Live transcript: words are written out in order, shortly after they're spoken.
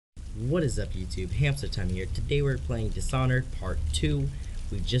What is up, YouTube? Hamster Time here. Today we're playing Dishonored Part 2.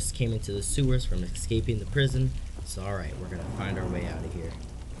 We just came into the sewers from escaping the prison. So alright, we're gonna find our way out of here.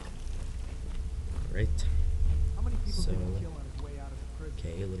 Alright. So,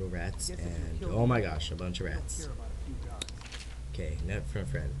 okay, little rats, and oh my gosh, a bunch of rats. Okay, note from a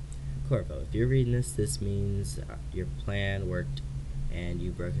friend. Corvo, if you're reading this means your plan worked and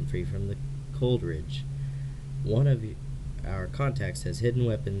you've broken free from the Cold Ridge. One of our contacts has hidden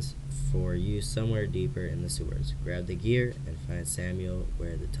weapons for you somewhere deeper in the sewers. Grab the gear and find Samuel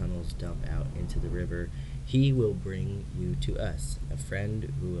where the tunnels dump out into the river. He will bring you to us, a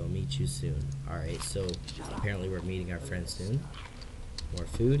friend who will meet you soon. Alright, so apparently we're meeting our friend soon. More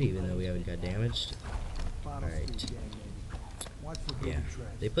food, even though we haven't got damaged. Alright. Yeah,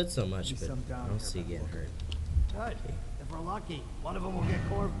 they put so much, but I don't see getting hurt. Okay. If we're lucky, one of them will get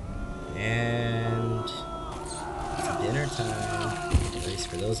Corvo. And dinner time, at least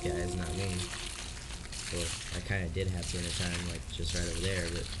for those guys, not me. Well, I kind of did have dinner time, like just right over there,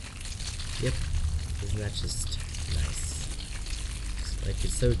 but yep, isn't that just nice? Like,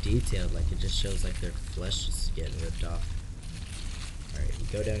 it's so detailed, like it just shows like their flesh is getting ripped off. Alright, we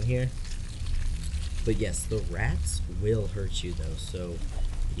go down here. But yes, the rats will hurt you though, so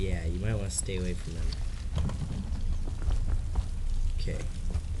yeah, you might want to stay away from them. Okay.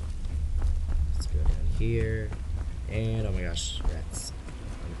 Let's go down here. And oh my gosh, rats.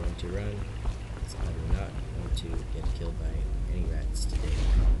 I'm going to run, because I'm not going to get killed by any rats today.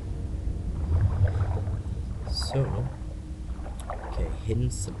 So, okay, hidden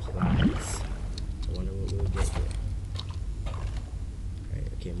supplies. I wonder what we'll get here.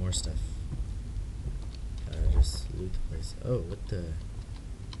 Alright, okay, more stuff. Just loot the place. Oh, what the?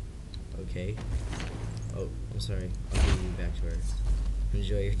 Okay. Oh, I'm sorry. I'll give you back to Earth.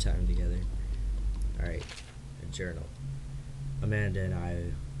 Enjoy your time together. Alright. A journal. Amanda and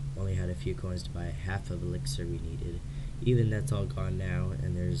I only had a few coins to buy half of elixir we needed. Even that's all gone now,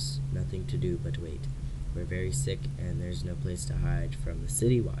 and there's nothing to do but wait. We're very sick, and there's no place to hide from the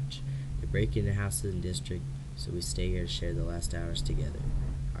city watch. They break into houses and district, so we stay here to share the last hours together.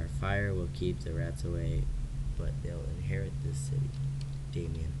 Our fire will keep the rats away, but they'll inherit this city.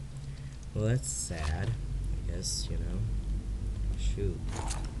 Damien. Well, that's sad, I guess, you know. Shoot.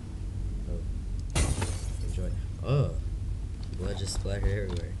 Oh. Enjoy. Oh. Blood just splattered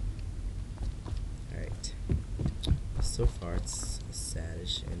everywhere. Alright. So far, it's a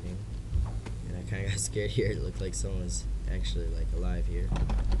saddish ending. And I kind of got scared here. It looked like someone was actually, like, alive here.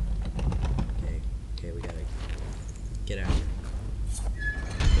 Okay. Okay, we gotta get out of here.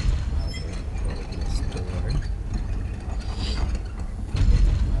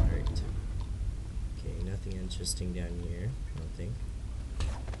 Alright. Okay, nothing interesting down here, I don't think.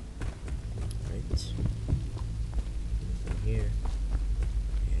 Alright. Nothing here.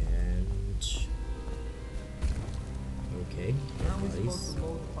 And okay,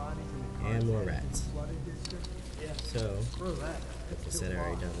 more bodies. And more rats. So, like I said, I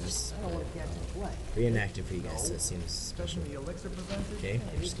already done this. Reenact it for you guys, so it seems special. Okay,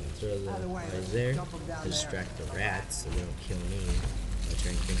 I'm just gonna throw the bodies there to distract the rats so they don't kill me by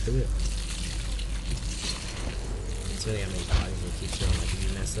trying to take the wheel. It's funny how many bodies they keep throwing. Like, if you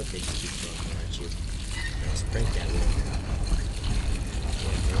mess up, they just keep throwing more at you. Just crank that wheel.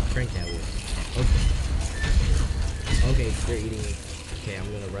 Okay, crank that wheel. Okay. Okay, they're eating me. Okay, I'm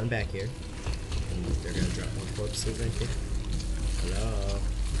gonna run back here. And they're gonna drop more corpses, I think. Hello?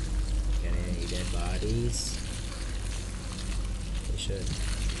 Got any dead bodies? They should.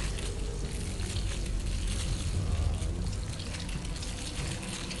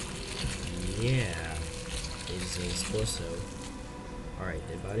 Yeah. It's a esposo. Alright,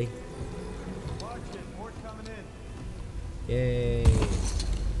 dead body. Yay!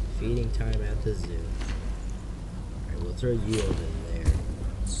 Feeding time at the zoo. Alright, we'll throw you over there.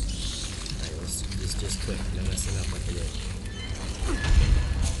 Alright, let's just quick. No messing up like I did.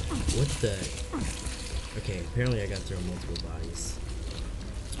 What the? Okay, apparently I got to throw multiple bodies.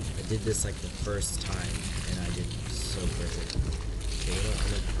 I did this like the first time, and I did so perfect. Okay, you know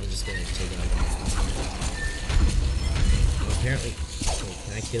what? I'm just gonna take it out. Well, apparently, oh,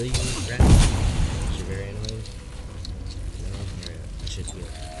 can I kill you, rat? You're very annoying. No, alright, I should heal.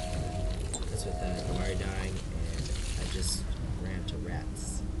 That's with that. I'm already dying, and I just ran to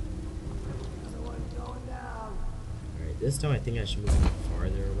rats. This time I think I should move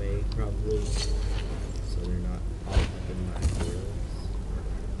farther away, probably, so they're not all up in my fields.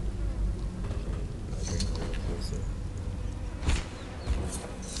 Okay, I'll bring it a little closer.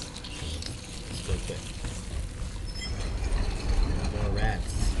 Let's go quick. More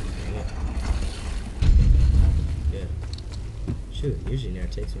rats. Dang it. Good. Shoot, Usually never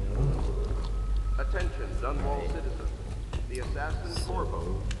takes me that long. Attention, Dunwall Right. citizens. The assassin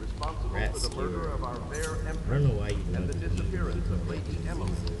Corvo, responsible Rat for the murder skewer. of our fair I empress don't know why you and know the the disappearance of like Lady Emily,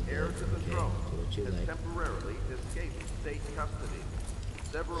 diseases, heir but to the okay, throne, do what you has like. temporarily escaped state custody.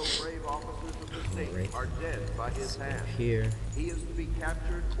 Several brave officers of the state Alright, are dead by his let's go hand. here. He is to be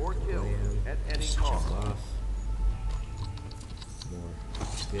captured or killed Blam. at any Just cost. jump off. More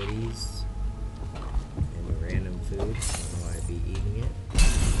goodies. And random food. I don't know why I'd be eating it.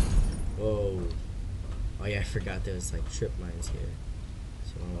 Whoa. Oh yeah, I forgot there was like trip mines here.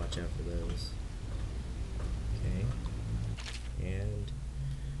 So I want to watch out for those. Okay. And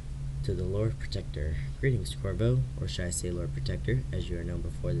to the Lord Protector. Greetings, Corvo, or should I say Lord Protector, as you are known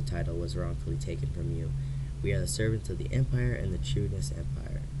before the title was wrongfully taken from you. We are the servants of the Empire and the Trueness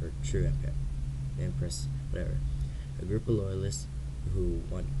Empire, or True Empire, Empress, whatever. A group of loyalists who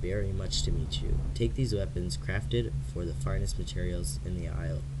want very much to meet you. Take these weapons, crafted for the finest materials in the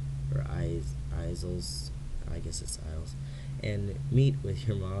Isle, or Isles, I guess it's Isles, and meet with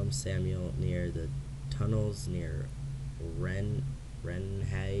your mom, Samuel, near the tunnels near Renhaven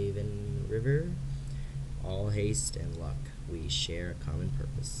River. All haste and luck. We share a common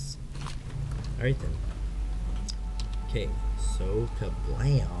purpose. Alright then. Okay, so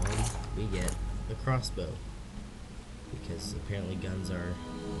kablam, we get the crossbow. Because apparently guns are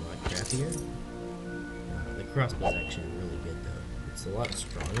a lot crappier. The crossbow's actually really good though. It's a lot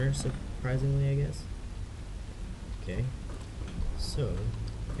stronger, surprisingly, I guess. Okay, so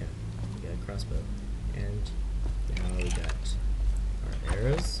yeah, we got a crossbow. And now we got our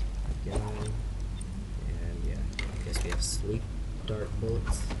arrows again. And yeah, I guess we have sleep dart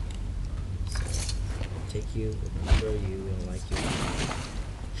bullets. So take you, we'll throw you, we don't like you.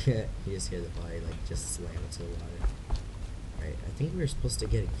 You just hear the body like just slam into the water. Alright, I think we were supposed to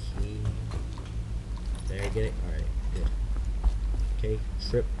get a key. Did I get it? Alright, good. Okay,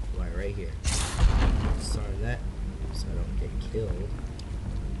 trip wire right here. Start that so I don't get killed.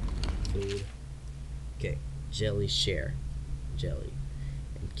 Food. Okay, jelly share. Jelly.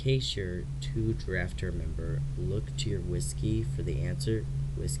 In case you're too drafter member, look to your whiskey for the answer.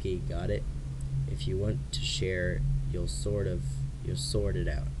 Whiskey, got it. If you want to share, you'll sort it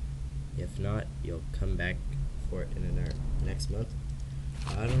out. If not, you'll come back for it in our next month.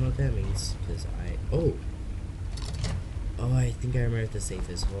 I don't know what that means, because oh, I think I remember what the safe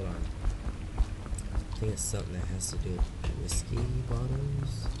is. Hold on. I think it's something that has to do with whiskey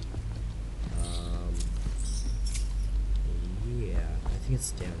bottles. Yeah, I think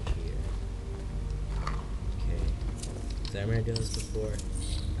it's down here. Okay. Because I remember doing this before.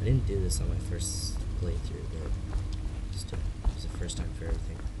 I didn't do this on my first playthrough, but still, it was the first time for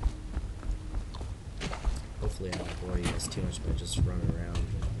everything. Hopefully I don't bore you guys too much by just running around and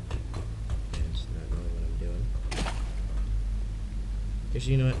not knowing what I'm doing.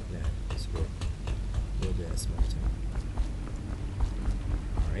 Actually, you know what? Nah, it's cool. We'll do that some more time.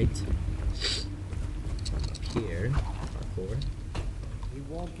 Alright. Up here, parkour. He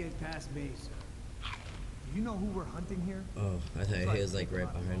won't get past me, sir. Do you know who we're hunting here? Oh, I thought he was like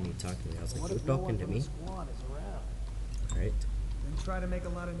right behind me talking to me. I was like, What you're if no talking one to from me? the squad is around? Alright. Then try to make a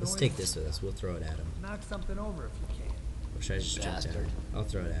lot of noise. Let's take this with us. We'll throw it at him. Knock something over if you can. Or should I just jump Bastard. down? I'll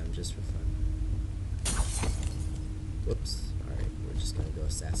throw it at him just for fun. Whoops. Alright, we're just gonna go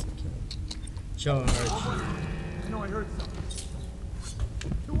assassin kill him. Charge! I know I heard something.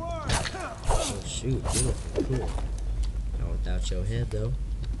 Too hard. Oh shoot, beautiful, cool. Not without your head though.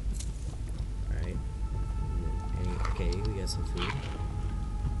 Alright. Okay, we got some food.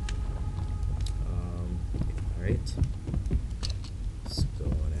 Alright. Let's go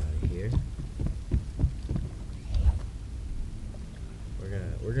on out of here.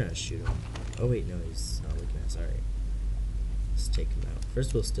 We're gonna shoot him. Oh wait, no, he's not looking at us. Alright. Let's take him out.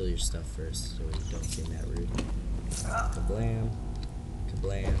 First we'll steal your stuff first so we don't seem that rude. Kablam.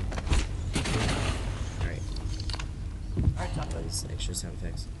 Kablam. Alright. All these extra sound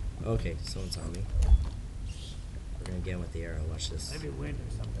effects. Okay, someone's on me. We're gonna get him with the arrow. Watch this. Maybe wind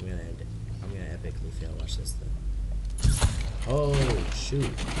or something. I'm gonna epically fail. Watch this though. Oh shoot!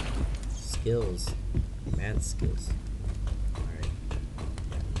 Skills, mad skills. All right.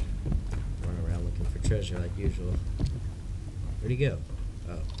 Run around looking for treasure like usual. Where'd he go?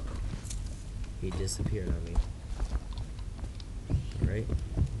 Oh, he disappeared on me. All right.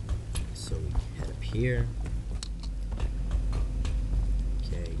 So we head up here.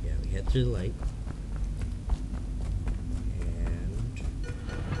 Okay, yeah, we head through the light.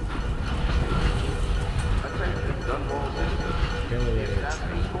 Apparently we have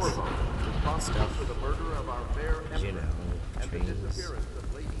trains and stuff, you know, trains.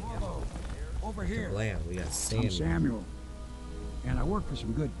 Over here. Blam, we got I'm Samuel. Samuel. And I work for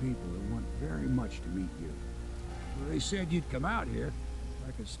some good people who want very much to meet you. Well, they said you'd come out here.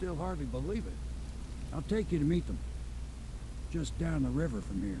 I could still hardly believe it. I'll take you to meet them. Just down the river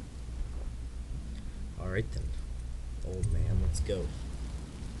from here. Alright then. Old man, let's go.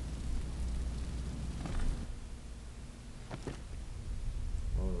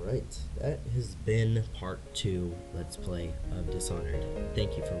 Alright, that has been part 2 Let's Play of Dishonored.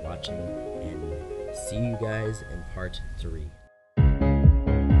 Thank you for watching, and see you guys in part 3.